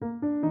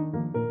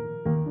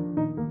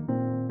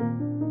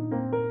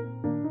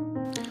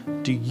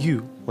Do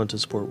you want to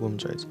support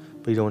women's rights,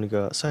 but you don't want to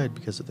go outside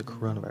because of the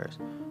coronavirus?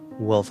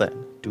 Well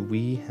then, do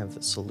we have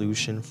the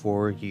solution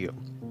for you?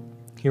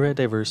 Here at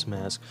Diverse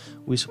Mask,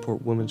 we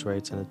support women's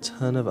rights and a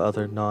ton of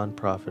other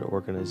non-profit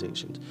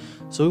organizations.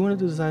 So we wanted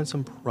to design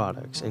some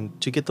products and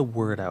to get the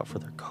word out for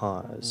their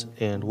cause.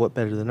 And what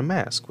better than a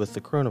mask with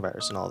the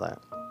coronavirus and all that?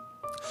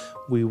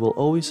 We will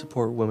always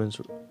support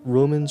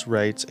women's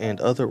rights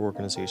and other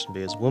organizations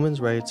because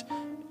women's rights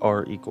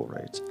are equal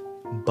rights.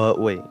 But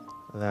wait,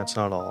 that's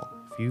not all.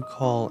 If you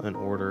call and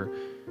order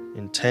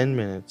in 10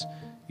 minutes,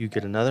 you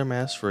get another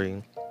mask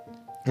free,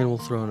 and we'll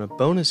throw in a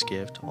bonus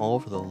gift all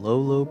for the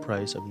low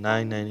price of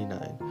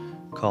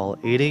 $9.99. Call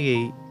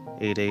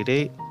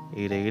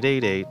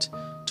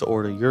 888-888-8888 to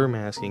order your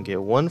mask and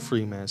get one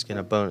free mask and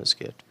a bonus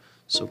gift.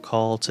 So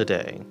call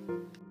today.